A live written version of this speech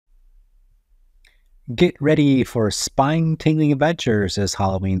Get ready for spine-tingling adventures this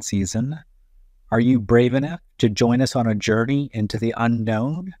Halloween season. Are you brave enough to join us on a journey into the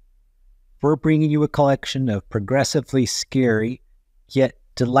unknown? We're bringing you a collection of progressively scary, yet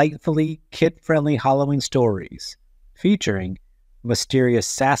delightfully kid-friendly Halloween stories featuring mysterious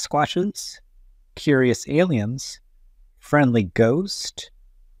Sasquatches, curious aliens, friendly ghosts,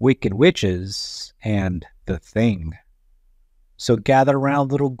 wicked witches, and the Thing. So gather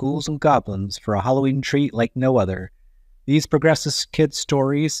around, little ghouls and goblins, for a Halloween treat like no other. These progressive kid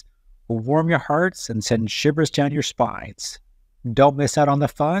stories will warm your hearts and send shivers down your spines. Don't miss out on the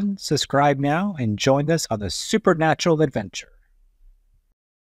fun. Subscribe now and join us on the supernatural adventure.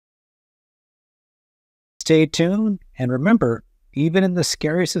 Stay tuned, and remember, even in the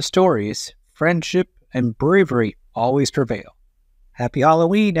scariest of stories, friendship and bravery always prevail. Happy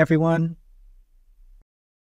Halloween, everyone!